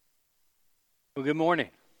Well, good morning.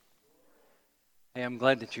 Hey, I'm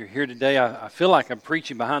glad that you're here today. I feel like I'm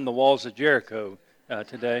preaching behind the walls of Jericho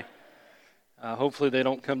today. Hopefully they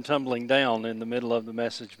don't come tumbling down in the middle of the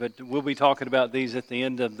message, but we'll be talking about these at the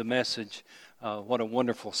end of the message. What a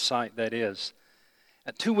wonderful sight that is.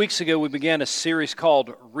 2 weeks ago, we began a series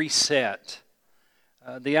called Reset.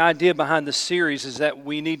 The idea behind the series is that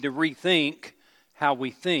we need to rethink how we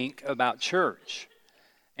think about church.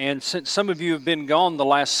 And since some of you have been gone the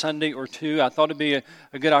last Sunday or two, I thought it'd be a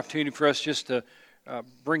good opportunity for us just to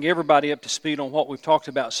bring everybody up to speed on what we've talked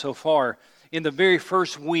about so far. In the very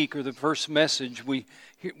first week or the first message, we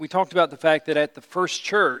talked about the fact that at the first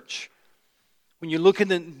church, when you look in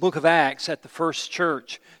the book of Acts at the first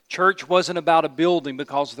church, church wasn't about a building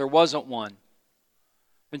because there wasn't one.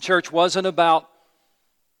 And church wasn't about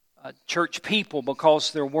church people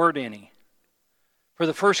because there weren't any. For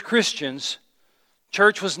the first Christians,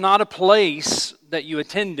 church was not a place that you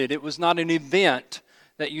attended. It was not an event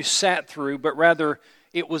that you sat through, but rather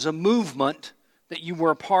it was a movement that you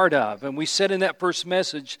were a part of. And we said in that first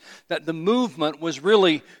message that the movement was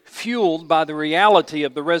really fueled by the reality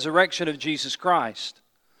of the resurrection of Jesus Christ.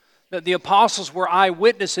 That the apostles were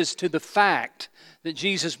eyewitnesses to the fact that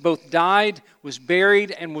Jesus both died, was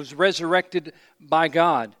buried, and was resurrected by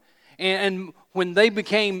God. And when they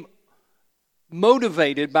became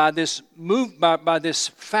motivated by this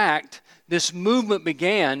fact, this movement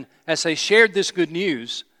began as they shared this good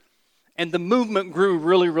news, and the movement grew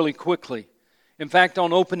really, really quickly. In fact,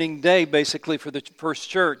 on opening day, basically, for the first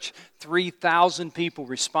church, 3,000 people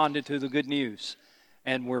responded to the good news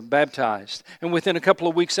and were baptized. And within a couple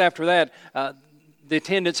of weeks after that, the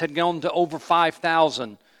attendance had gone to over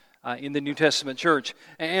 5,000 in the New Testament church.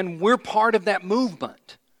 And we're part of that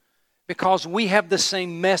movement, because we have the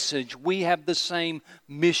same message, we have the same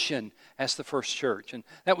mission as the first church. And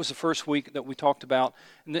that was the first week that we talked about.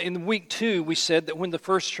 In week 2, we said that when the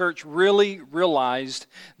first church really realized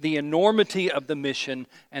the enormity of the mission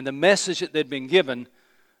and the message that they'd been given,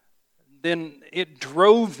 then it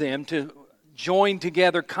drove them to join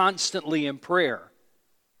together constantly in prayer.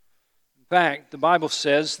 In fact, the Bible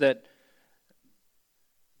says that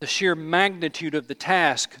the sheer magnitude of the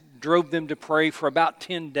task drove them to pray for about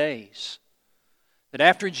 10 days. That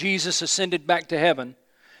after Jesus ascended back to heaven,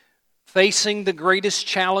 facing the greatest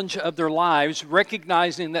challenge of their lives,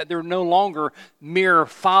 recognizing that they're no longer mere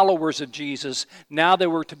followers of Jesus, now they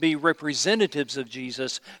were to be representatives of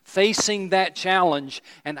Jesus, facing that challenge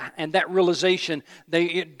and that realization,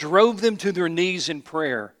 it drove them to their knees in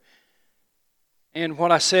prayer. And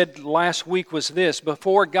what I said last week was this: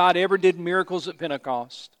 before God ever did miracles at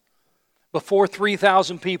Pentecost, before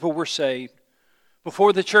 3,000 people were saved,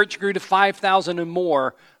 before the church grew to 5,000 and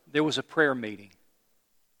more, there was a prayer meeting.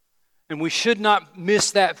 And we should not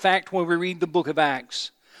miss that fact when we read the book of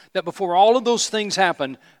Acts, that before all of those things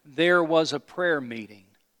happened, there was a prayer meeting.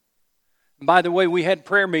 And by the way, we had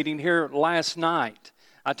prayer meeting here last night.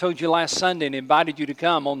 I told you last Sunday and invited you to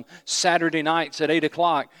come on Saturday nights at 8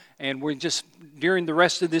 o'clock. And we're just, during the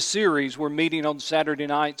rest of this series, we're meeting on Saturday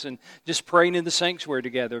nights and just praying in the sanctuary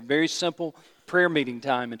together. Very simple prayer meeting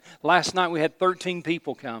time. And last night we had 13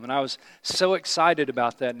 people come. And I was so excited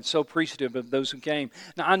about that and so appreciative of those who came.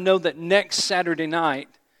 Now I know that next Saturday night,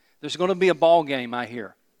 there's going to be a ball game, I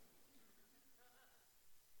hear.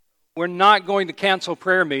 We're not going to cancel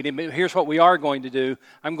prayer meeting, but here's what we are going to do.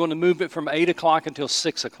 I'm going to move it from 8 o'clock until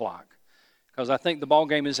 6 o'clock. Because I think the ball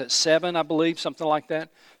game is at 7, I believe, something like that.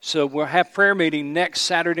 So we'll have prayer meeting next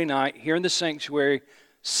Saturday night here in the sanctuary,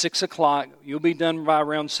 6 o'clock. You'll be done by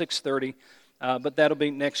around 6:30, but that'll be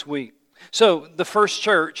next week. So the first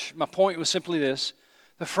church, my point was simply this: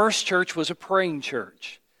 the first church was a praying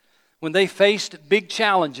church. When they faced big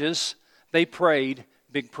challenges, they prayed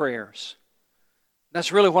big prayers.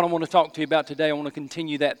 That's really what I want to talk to you about today. I want to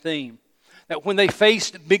continue that theme. That when they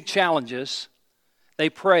faced big challenges, they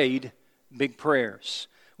prayed big prayers.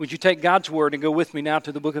 Would you take God's word and go with me now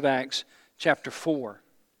to the book of Acts, chapter 4.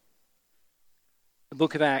 The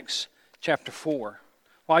book of Acts, chapter 4.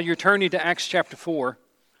 While you're turning to Acts chapter 4,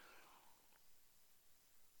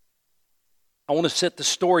 I want to set the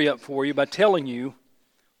story up for you by telling you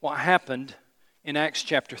what happened in Acts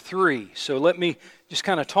chapter 3. So let me just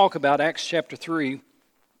kind of talk about Acts chapter 3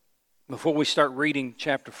 before we start reading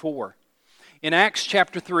chapter 4. In Acts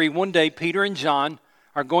chapter 3, one day Peter and John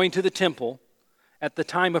are going to the temple at the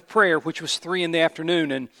time of prayer, which was 3 in the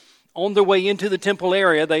afternoon. And on their way into the temple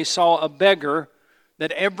area, they saw a beggar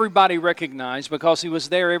that everybody recognized because he was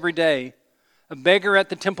there every day. A beggar at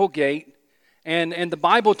the temple gate. And the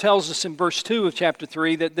Bible tells us in verse 2 of chapter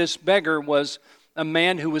 3 that this beggar was a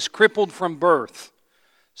man who was crippled from birth.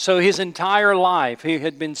 So his entire life he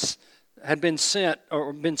had been had been sent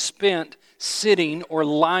or been spent sitting or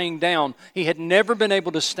lying down. He had never been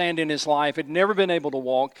able to stand in his life, had never been able to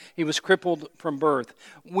walk. He was crippled from birth.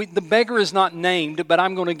 The beggar is not named, but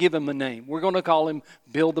I'm going to give him a name. We're going to call him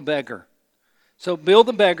Bill the beggar. So Bill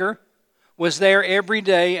the beggar was there every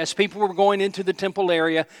day as people were going into the temple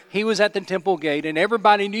area. He was at the temple gate, and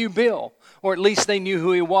everybody knew Bill, or at least they knew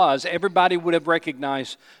who he was. Everybody would have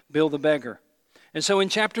recognized Bill the beggar. And so in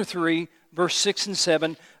chapter 3, verse 6 and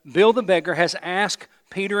 7, Bill the beggar has asked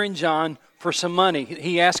Peter and John for some money.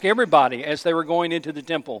 He asked everybody as they were going into the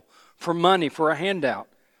temple for money, for a handout.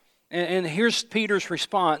 And here's Peter's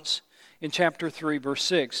response in chapter 3, verse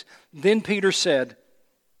 6. Then Peter said,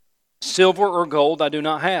 "Silver or gold I do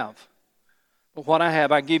not have, but what I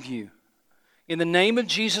have I give you. In the name of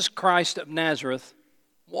Jesus Christ of Nazareth,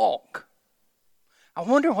 walk." I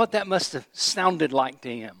wonder what that must have sounded like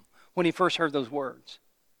to him when he first heard those words.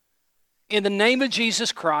 In the name of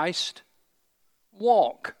Jesus Christ,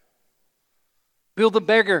 walk. Bill the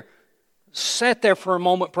beggar sat there for a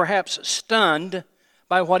moment, perhaps stunned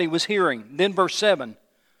by what he was hearing. Then verse 7,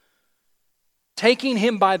 taking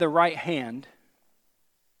him by the right hand,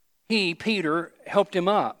 he, Peter, helped him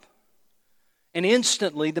up. And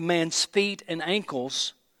instantly the man's feet and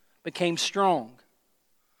ankles became strong.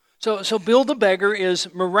 So Bill the beggar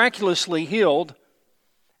is miraculously healed.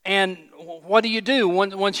 And what do you do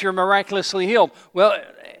once you're miraculously healed? Well,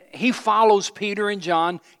 he follows Peter and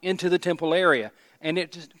John into the temple area. And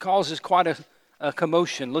it causes quite a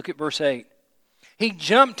commotion. Look at verse 8. He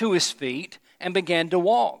jumped to his feet and began to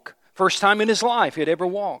walk. First time in his life he had ever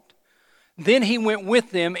walked. Then he went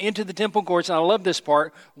with them into the temple courts, and I love this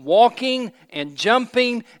part, walking and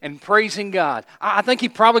jumping and praising God. I think he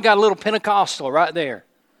probably got a little Pentecostal right there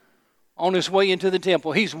on his way into the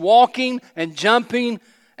temple. He's walking and jumping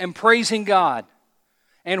and praising God.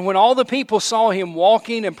 And when all the people saw him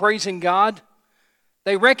walking and praising God,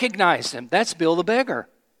 they recognized him. That's Bill the beggar.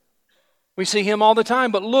 We see him all the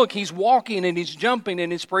time, but look, he's walking and he's jumping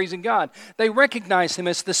and he's praising God. They recognized him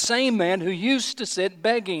as the same man who used to sit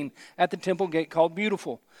begging at the temple gate called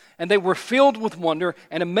Beautiful. And they were filled with wonder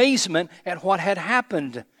and amazement at what had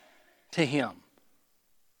happened to him.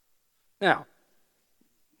 Now,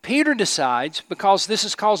 Peter decides, because this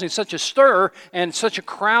is causing such a stir and such a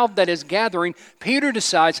crowd that is gathering, Peter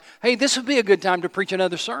decides, hey, this would be a good time to preach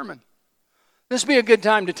another sermon. This would be a good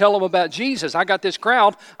time to tell them about Jesus. I got this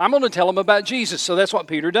crowd. I'm going to tell them about Jesus. So that's what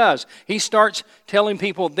Peter does. He starts telling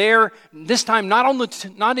people there, this time not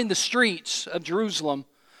in the streets of Jerusalem,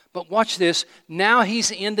 but watch this. Now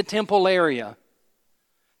he's in the temple area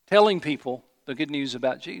telling people the good news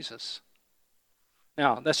about Jesus.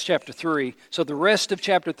 Now, that's chapter 3. So the rest of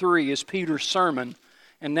chapter 3 is Peter's sermon.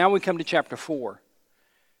 And now we come to chapter 4.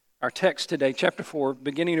 Our text today, chapter 4,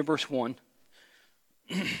 beginning of verse 1.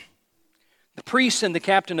 The priests and the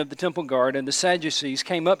captain of the temple guard and the Sadducees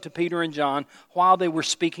came up to Peter and John while they were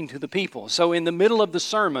speaking to the people. So in the middle of the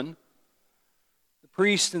sermon, the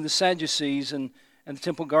priests and the Sadducees and the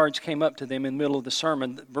temple guards came up to them in the middle of the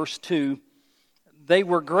sermon. Verse 2, they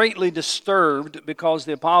were greatly disturbed because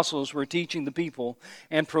the apostles were teaching the people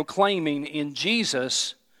and proclaiming in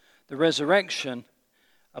Jesus the resurrection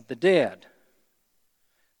of the dead.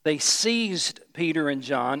 They seized Peter and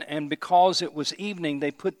John, and because it was evening, they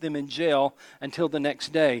put them in jail until the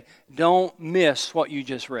next day. Don't miss what you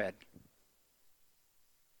just read.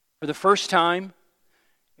 For the first time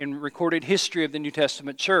in recorded history of the New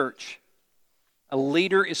Testament church, a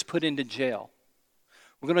leader is put into jail.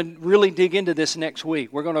 We're going to really dig into this next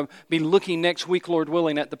week. We're going to be looking next week, Lord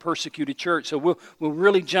willing, at the persecuted church. So we'll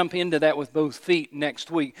really jump into that with both feet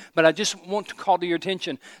next week. But I just want to call to your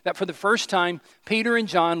attention that for the first time, Peter and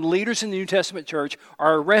John, leaders in the New Testament church,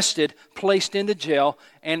 are arrested, placed into jail.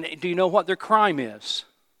 And do you know what their crime is?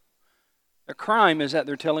 Their crime is that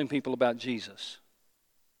they're telling people about Jesus.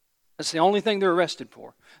 That's the only thing they're arrested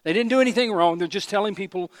for. They didn't do anything wrong. They're just telling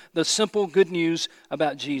people the simple good news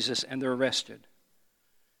about Jesus, and they're arrested.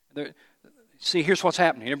 See, here's what's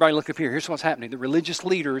happening. Everybody look up here. Here's what's happening. The religious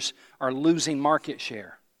leaders are losing market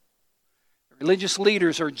share. The religious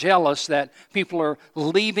leaders are jealous that people are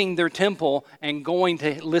leaving their temple and going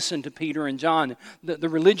to listen to Peter and John. The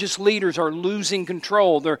religious leaders are losing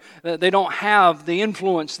control. They don't have the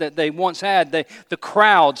influence that they once had. The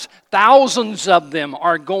crowds, thousands of them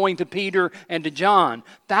are going to Peter and to John.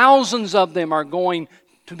 Thousands of them are going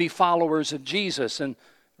to be followers of Jesus. And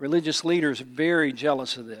religious leaders are very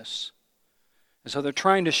jealous of this. And so they're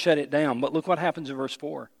trying to shut it down. But look what happens in verse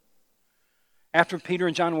 4. After Peter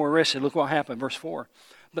and John were arrested, look what happened, verse 4.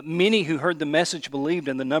 But many who heard the message believed,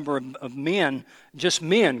 and the number of men, just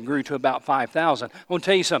men, grew to about 5,000. I want to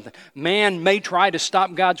tell you something. Man may try to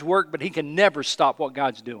stop God's work, but he can never stop what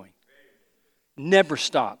God's doing. Never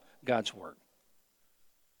stop God's work.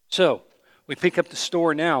 So, we pick up the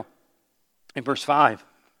story now in verse 5.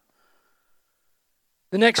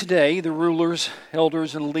 The next day, the rulers,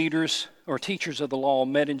 elders, and leaders, or teachers of the law,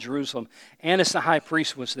 met in Jerusalem. Annas the high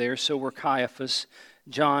priest was there, so were Caiaphas,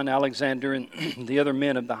 John, Alexander, and the other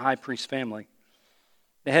men of the high priest family.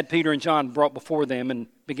 They had Peter and John brought before them and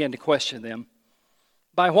began to question them.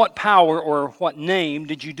 By what power or what name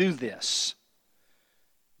did you do this?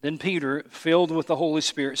 Then Peter, filled with the Holy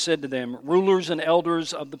Spirit, said to them, rulers and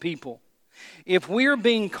elders of the people, if we are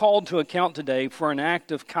being called to account today for an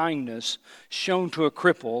act of kindness shown to a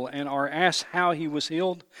cripple and are asked how he was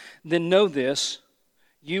healed, then know this,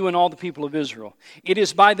 you and all the people of Israel. It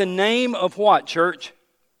is by the name of what, church?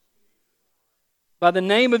 By the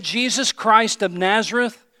name of Jesus Christ of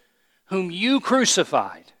Nazareth, whom you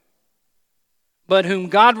crucified, but whom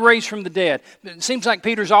God raised from the dead. It seems like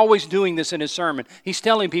Peter's always doing this in his sermon. He's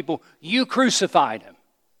telling people, you crucified him,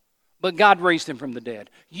 but God raised him from the dead.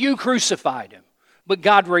 You crucified him, but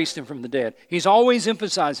God raised him from the dead. He's always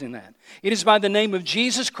emphasizing that. It is by the name of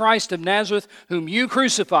Jesus Christ of Nazareth, whom you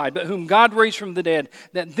crucified, but whom God raised from the dead,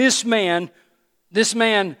 that this man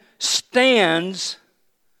stands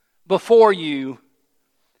before you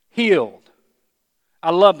healed. I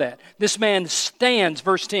love that. This man stands,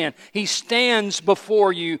 verse 10, he stands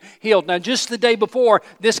before you healed. Now, just the day before,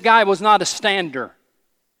 this guy was not a stander.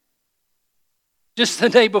 Just the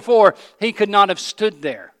day before, he could not have stood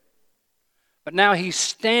there. But now he's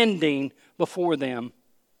standing before them,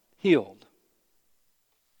 healed.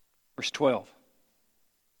 Verse 12.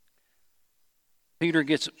 Peter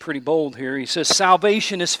gets pretty bold here. He says,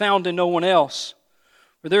 salvation is found in no one else,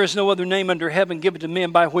 for there is no other name under heaven given to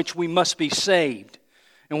men by which we must be saved.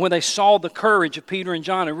 And when they saw the courage of Peter and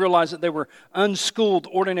John and realized that they were unschooled,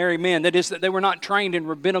 ordinary men, that is, that they were not trained in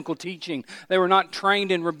rabbinical teaching, they were not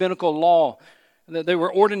trained in rabbinical law, that they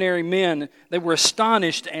were ordinary men, they were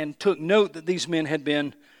astonished and took note that these men had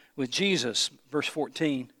been with Jesus. Verse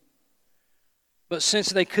 14. But since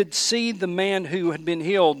they could see the man who had been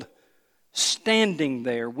healed standing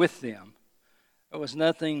there with them, there was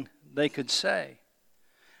nothing they could say.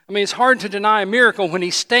 I mean, it's hard to deny a miracle when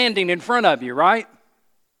he's standing in front of you, right?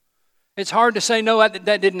 It's hard to say, no, that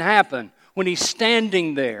didn't happen when he's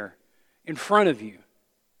standing there in front of you.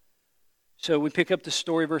 So we pick up the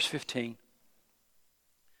story, verse 15.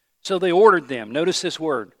 So they ordered them. Notice this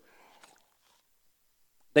word.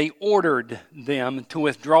 They ordered them to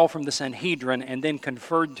withdraw from the Sanhedrin and then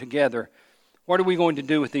conferred together. What are we going to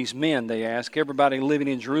do with these men, they ask. Everybody living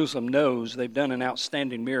in Jerusalem knows they've done an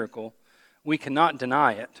outstanding miracle. We cannot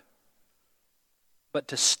deny it. But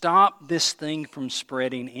to stop this thing from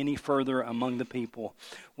spreading any further among the people,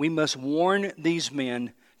 we must warn these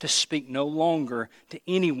men to speak no longer to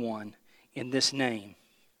anyone in this name.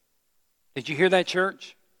 Did you hear that,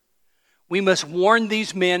 church? We must warn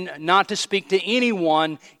these men not to speak to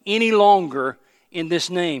anyone any longer in this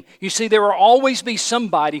name. You see, there will always be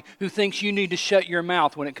somebody who thinks you need to shut your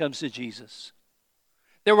mouth when it comes to Jesus.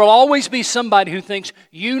 There will always be somebody who thinks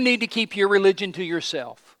you need to keep your religion to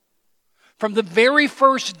yourself. From the very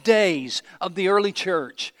first days of the early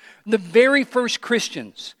church, the very first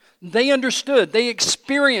Christians, they understood, they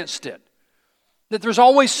experienced it, that there's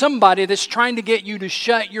always somebody that's trying to get you to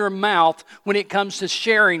shut your mouth when it comes to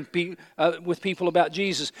sharing with people about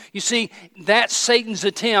Jesus. You see, that's Satan's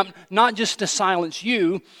attempt not just to silence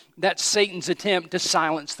you, that's Satan's attempt to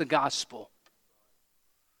silence the gospel.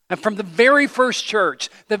 And from the very first church,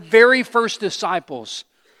 the very first disciples,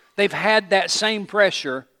 they've had that same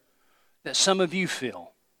pressure that some of you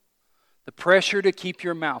feel. The pressure to keep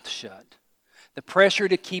your mouth shut. The pressure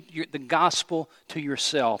to keep the gospel to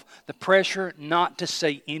yourself. The pressure not to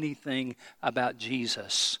say anything about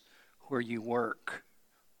Jesus where you work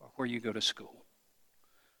or where you go to school.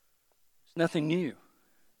 It's nothing new.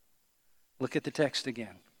 Look at the text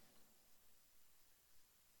again.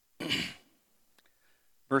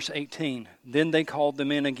 Verse 18. Then they called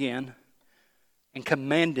them in again and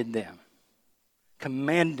commanded them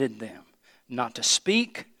not to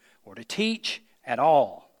speak or to teach at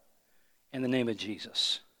all in the name of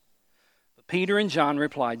Jesus. But Peter and John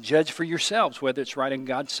replied, judge for yourselves whether it's right in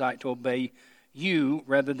God's sight to obey you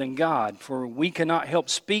rather than God, for we cannot help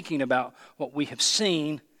speaking about what we have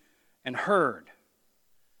seen and heard.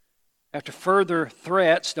 After further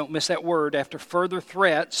threats, don't miss that word, after further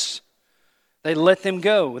threats, They let them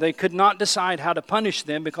go. They could not decide how to punish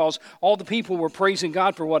them because all the people were praising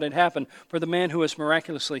God for what had happened, for the man who was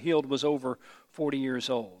miraculously healed was over 40 years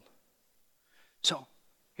old. So,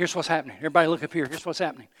 here's what's happening. Everybody look up here. Here's what's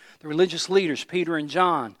happening. The religious leaders, Peter and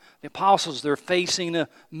John, the apostles, they're facing a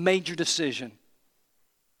major decision.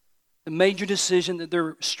 The major decision that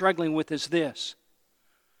they're struggling with is this.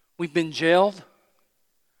 We've been jailed.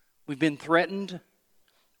 We've been threatened.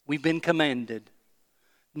 We've been commanded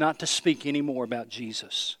not to speak anymore about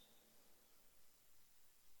Jesus.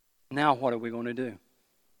 Now what are we going to do?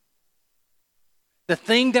 The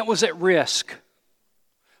thing that was at risk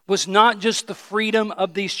was not just the freedom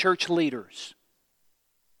of these church leaders.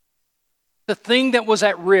 The thing that was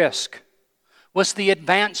at risk was the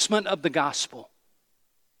advancement of the gospel.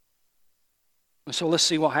 And so let's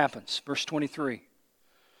see what happens. Verse 23.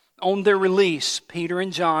 On their release, Peter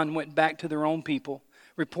and John went back to their own people,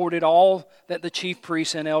 reported all that the chief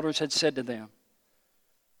priests and elders had said to them.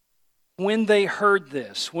 When they heard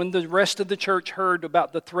this, when the rest of the church heard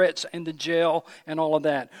about the threats and the jail and all of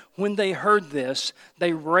that, when they heard this,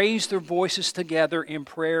 they raised their voices together in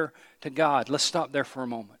prayer to God. Let's stop there for a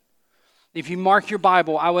moment. If you mark your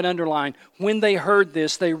Bible, I would underline, when they heard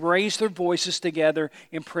this, they raised their voices together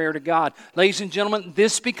in prayer to God. Ladies and gentlemen,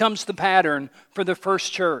 this becomes the pattern for the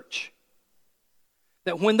first church.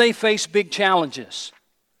 That when they face big challenges,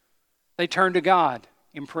 they turn to God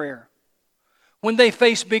in prayer. When they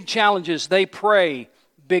face big challenges, they pray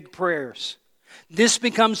big prayers. This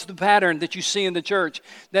becomes the pattern that you see in the church,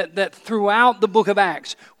 that throughout the book of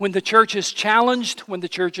Acts, when the church is challenged, when the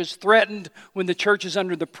church is threatened, when the church is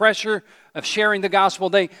under the pressure of sharing the gospel,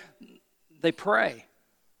 they pray.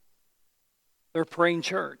 They're a praying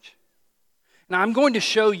church. Now, I'm going to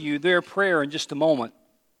show you their prayer in just a moment.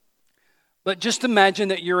 But just imagine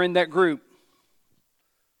that you're in that group.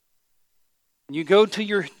 You go to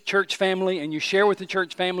your church family and you share with the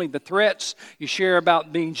church family the threats. You share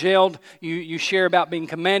about being jailed. You share about being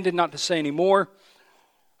commanded not to say any more.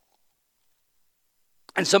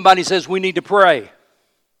 And somebody says, we need to pray.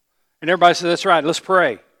 And everybody says, that's right, let's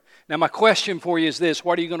pray. Now my question for you is this,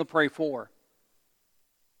 what are you going to pray for?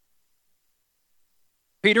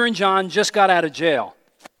 Peter and John just got out of jail.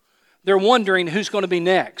 They're wondering who's going to be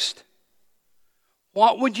next.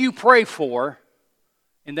 What would you pray for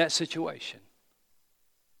in that situation?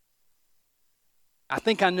 I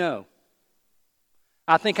think I know.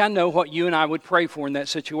 I think I know what you and I would pray for in that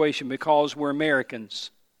situation because we're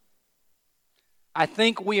Americans. I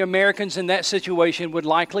think we Americans in that situation would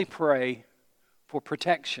likely pray for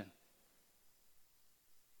protection.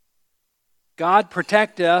 God,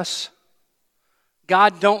 protect us.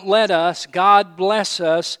 God, don't let us. God, bless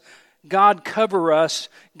us. God, cover us.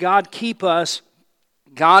 God, keep us.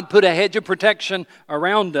 God, put a hedge of protection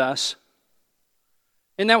around us.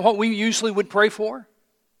 Isn't that what we usually would pray for?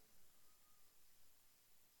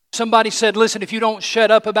 Somebody said, listen, if you don't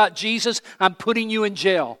shut up about Jesus, I'm putting you in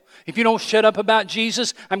jail. If you don't shut up about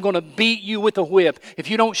Jesus, I'm going to beat you with a whip.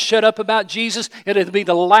 If you don't shut up about Jesus, it'll be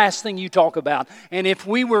the last thing you talk about. And if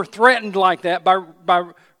we were threatened like that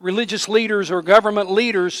by religious leaders or government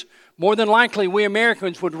leaders, more than likely we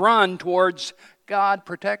Americans would run towards God,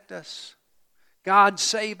 protect us. God,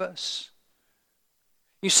 save us.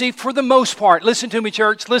 You see, for the most part, listen to me,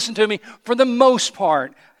 church, listen to me. For the most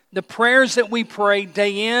part, the prayers that we pray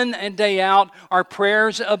day in and day out are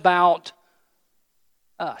prayers about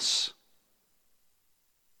us.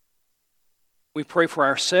 We pray for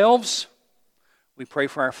ourselves. We pray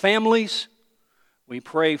for our families. We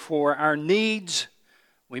pray for our needs.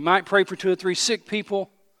 We might pray for 2 or 3 sick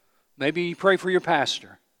people. Maybe you pray for your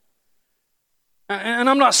pastor. And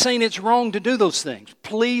I'm not saying it's wrong to do those things.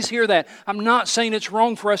 Please hear that. I'm not saying it's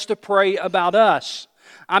wrong for us to pray about us.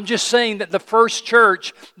 I'm just saying that the first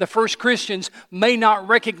church, the first Christians, may not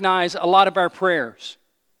recognize a lot of our prayers.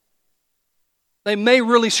 They may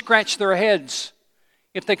really scratch their heads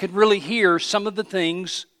if they could really hear some of the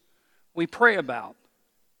things we pray about.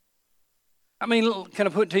 I mean, can I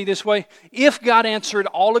put it to you this way? If God answered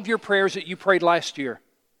all of your prayers that you prayed last year,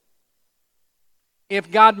 if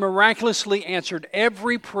God miraculously answered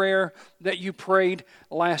every prayer that you prayed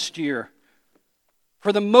last year,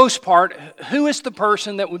 for the most part, who is the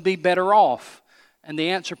person that would be better off? And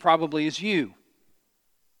the answer probably is you,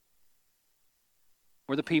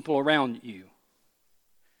 or the people around you.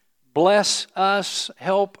 Bless us,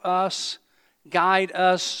 help us, guide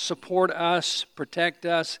us, support us, protect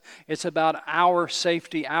us. It's about our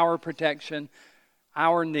safety, our protection,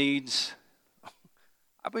 our needs.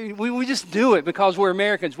 I mean, we just do it because we're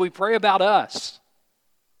Americans. We pray about us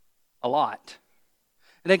a lot.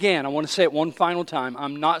 And again, I want to say it one final time.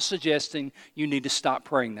 I'm not suggesting you need to stop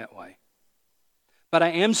praying that way. But I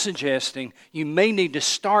am suggesting you may need to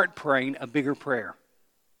start praying a bigger prayer.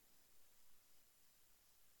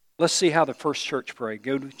 Let's see how the first church prayed.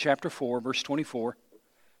 Go to chapter 4, verse 24.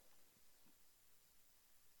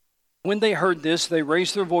 When they heard this, they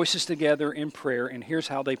raised their voices together in prayer, and here's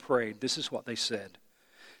how they prayed. This is what they said.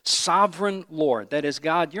 Sovereign Lord, that is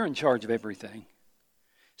God, you're in charge of everything.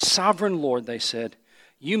 Sovereign Lord, they said,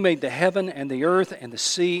 you made the heaven and the earth and the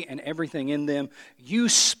sea and everything in them. You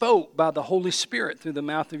spoke by the Holy Spirit through the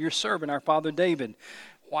mouth of your servant, our father David.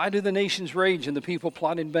 Why do the nations rage and the people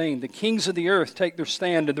plot in vain? The kings of the earth take their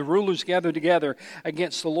stand, and the rulers gather together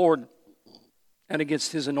against the Lord and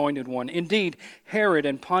against his anointed one. Indeed, Herod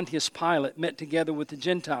and Pontius Pilate met together with the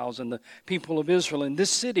Gentiles and the people of Israel in this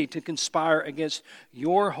city to conspire against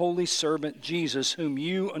your holy servant Jesus, whom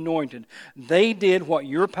you anointed. They did what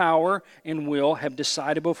your power and will have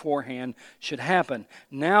decided beforehand should happen.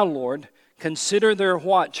 Now, Lord, consider their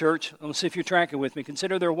what, church? Let's see if you're tracking with me.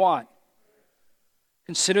 Consider their what?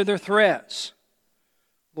 Consider their threats.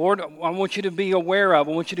 Lord, I want you to be aware of,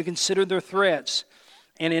 I want you to consider their threats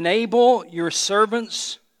and enable your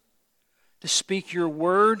servants to speak your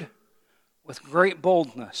word with great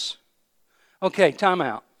boldness. Okay, time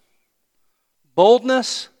out.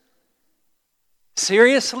 Boldness?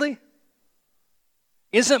 Seriously?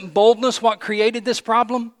 Isn't boldness what created this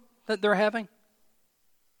problem that they're having?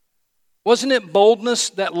 Wasn't it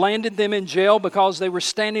boldness that landed them in jail because they were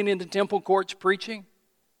standing in the temple courts preaching?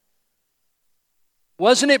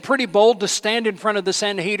 Wasn't it pretty bold to stand in front of the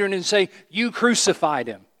Sanhedrin and say, you crucified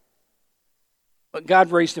him, but God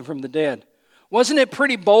raised him from the dead? Wasn't it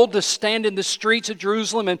pretty bold to stand in the streets of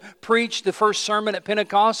Jerusalem and preach the first sermon at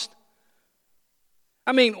Pentecost?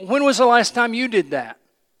 I mean, when was the last time you did that?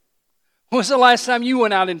 When was the last time you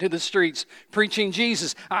went out into the streets preaching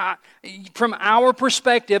Jesus? From our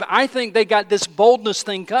perspective, I think they got this boldness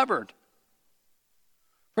thing covered.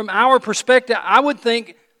 From our perspective, I would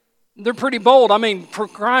think they're pretty bold. I mean, for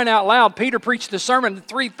crying out loud, Peter preached a sermon and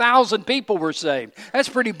 3,000 people were saved. That's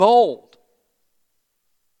pretty bold.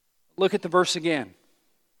 Look at the verse again.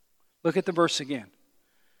 Look at the verse again.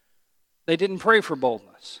 They didn't pray for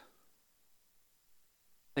boldness.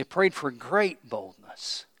 They prayed for great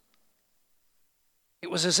boldness. It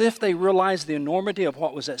was as if they realized the enormity of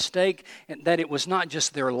what was at stake, and that it was not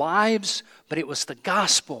just their lives, but it was the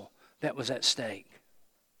gospel that was at stake.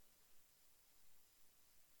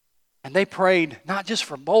 And they prayed not just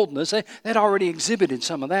for boldness, they'd already exhibited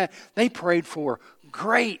some of that. They prayed for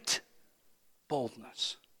great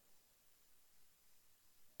boldness.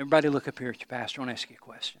 Everybody look up here at your pastor. I want to ask you a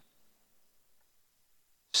question.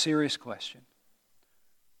 Serious question.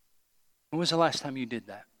 When was the last time you did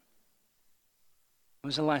that? When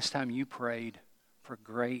was the last time you prayed for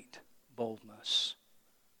great boldness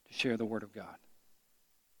to share the Word of God?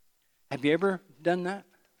 Have you ever done that?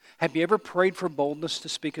 Have you ever prayed for boldness to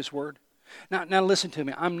speak His Word? Now listen to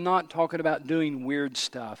me. I'm not talking about doing weird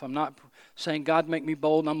stuff. I'm not saying, God, make me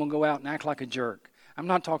bold and I'm going to go out and act like a jerk. I'm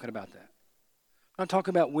not talking about that. I'm not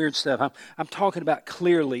talking about weird stuff. I'm talking about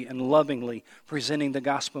clearly and lovingly presenting the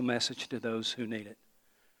gospel message to those who need it.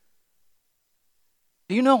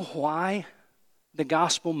 Do you know why the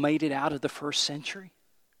gospel made it out of the first century?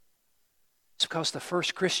 It's because the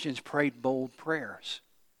first Christians prayed bold prayers.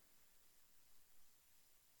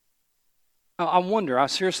 I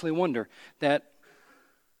seriously wonder that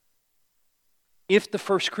if the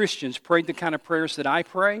first Christians prayed the kind of prayers that I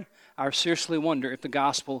pray, I seriously wonder if the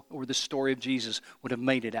gospel or the story of Jesus would have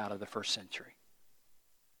made it out of the first century.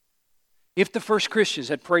 If the first Christians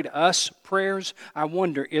had prayed us prayers, I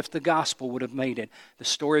wonder if the gospel would have made it, the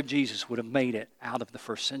story of Jesus would have made it out of the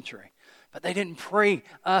first century. But they didn't pray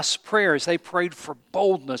us prayers. They prayed for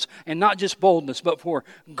boldness, and not just boldness, but for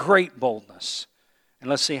great boldness. And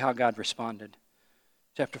let's see how God responded.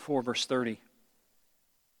 Chapter 4, verse 30.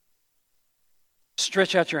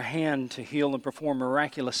 Stretch out your hand to heal and perform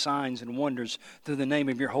miraculous signs and wonders through the name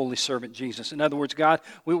of your holy servant Jesus. In other words, God,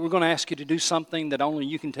 we're going to ask you to do something that only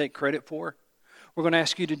you can take credit for. We're going to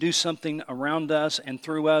ask you to do something around us and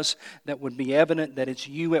through us that would be evident that it's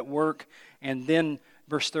you at work. And then,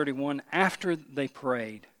 verse 31, after they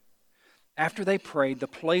prayed, the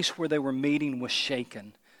place where they were meeting was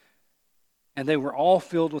shaken. And they were all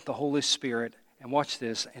filled with the Holy Spirit, and watch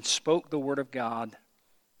this, and spoke the word of God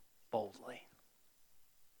boldly.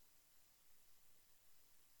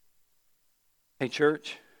 Hey,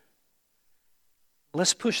 church,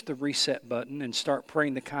 let's push the reset button and start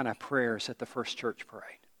praying the kind of prayers that the first church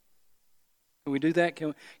prayed. Can we do that?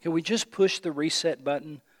 Can we just push the reset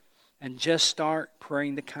button and just start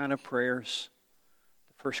praying the kind of prayers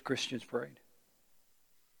the first Christians prayed?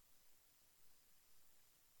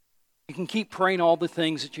 You can keep praying all the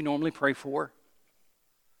things that you normally pray for.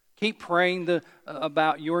 Keep praying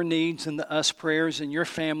about your needs and the us prayers and your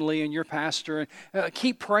family and your pastor.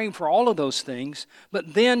 Keep praying for all of those things.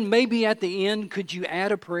 But then maybe at the end, could you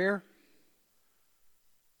add a prayer?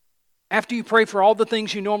 After you pray for all the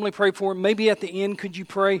things you normally pray for, maybe at the end could you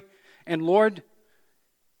pray, and Lord,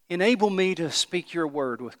 enable me to speak your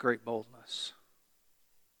word with great boldness.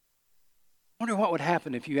 I wonder what would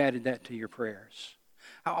happen if you added that to your prayers.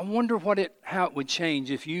 I wonder how it would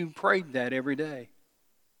change if you prayed that every day.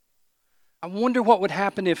 I wonder what would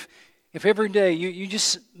happen if every day you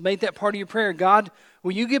just made that part of your prayer. God,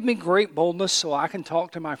 will you give me great boldness so I can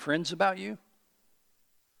talk to my friends about you?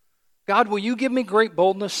 God, will you give me great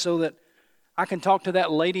boldness so that I can talk to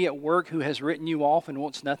that lady at work who has written you off and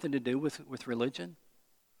wants nothing to do with religion?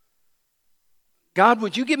 God,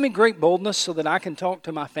 would you give me great boldness so that I can talk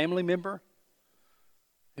to my family member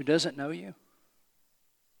who doesn't know you?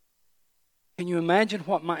 Can you imagine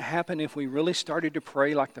what might happen if we really started to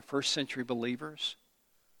pray like the first century believers?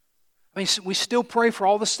 I mean, we still pray for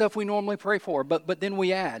all the stuff we normally pray for, but then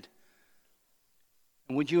we add,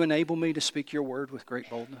 and would you enable me to speak your word with great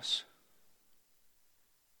boldness?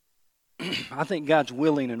 I think God's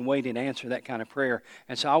willing and waiting to answer that kind of prayer.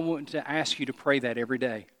 And so I want to ask you to pray that every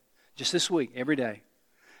day. Just this week, every day.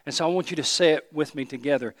 And so I want you to say it with me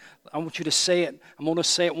together. I want you to say it. I'm going to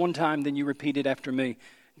say it one time, then you repeat it after me.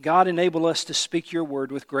 God, enable us to speak your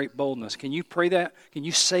word with great boldness. Can you pray that? Can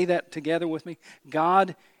you say that together with me?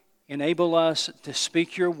 God, enable us to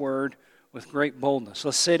speak your word with great boldness.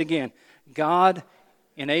 Let's say it again. God,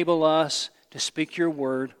 enable us to speak your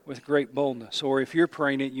word with great boldness. Or if you're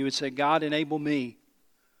praying it, you would say, God, enable me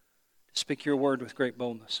to speak your word with great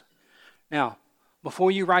boldness. Now, before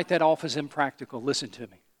you write that off as impractical, listen to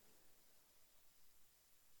me.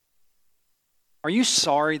 Are you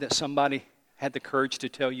sorry that somebody had the courage to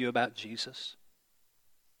tell you about Jesus?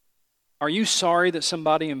 Are you sorry that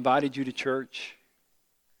somebody invited you to church?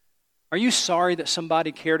 Are you sorry that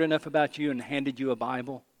somebody cared enough about you and handed you a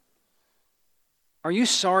Bible? Are you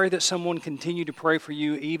sorry that someone continued to pray for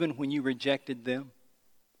you even when you rejected them?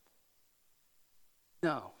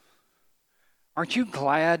 No. Aren't you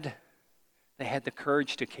glad they had the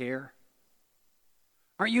courage to care?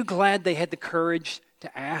 Aren't you glad they had the courage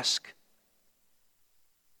to ask?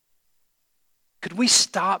 Could we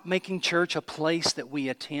stop making church a place that we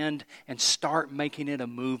attend and start making it a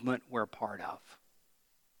movement we're a part of?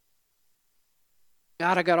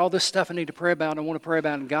 God, I got all this stuff I need to pray about. I want to pray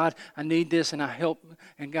about, and God, I need this, and I help,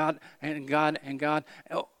 and God.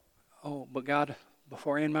 But God,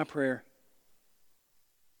 before I end my prayer,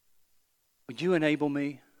 would you enable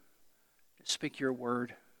me to speak your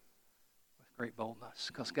word with great boldness?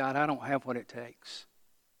 Because God, I don't have what it takes.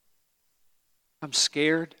 I'm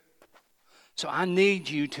scared. So I need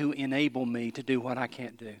you to enable me to do what I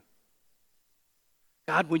can't do.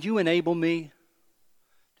 God, would you enable me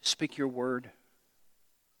to speak your word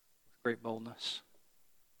with great boldness?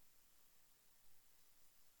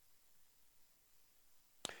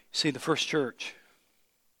 See, the first church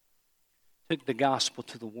took the gospel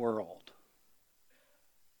to the world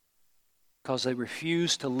because they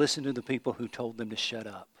refused to listen to the people who told them to shut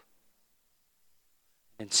up.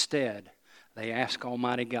 Instead, they ask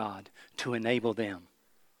Almighty God to enable them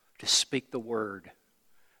to speak the word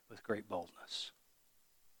with great boldness.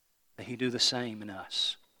 May He do the same in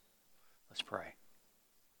us. Let's pray.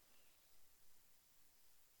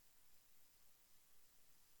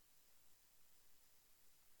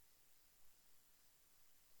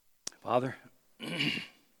 Father, I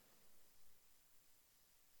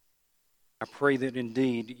pray that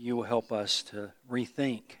indeed you will help us to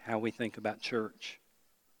rethink how we think about church.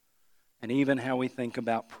 And even how we think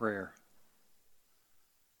about prayer.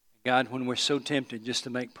 God, when we're so tempted just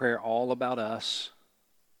to make prayer all about us,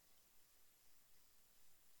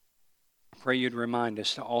 I pray you'd remind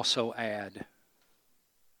us to also add,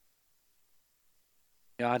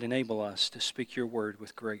 God, enable us to speak your word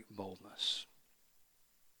with great boldness.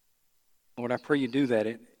 Lord, I pray you do that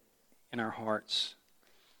in our hearts.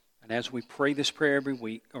 And as we pray this prayer every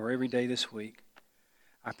week or every day this week,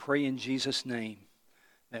 I pray in Jesus' name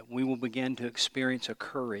that we will begin to experience a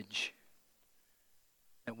courage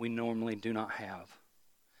that we normally do not have.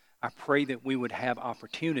 I pray that we would have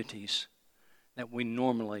opportunities that we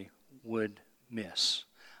normally would miss.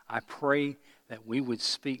 I pray that we would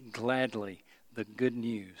speak gladly the good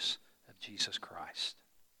news of Jesus Christ.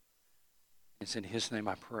 It's in His name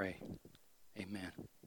I pray. Amen.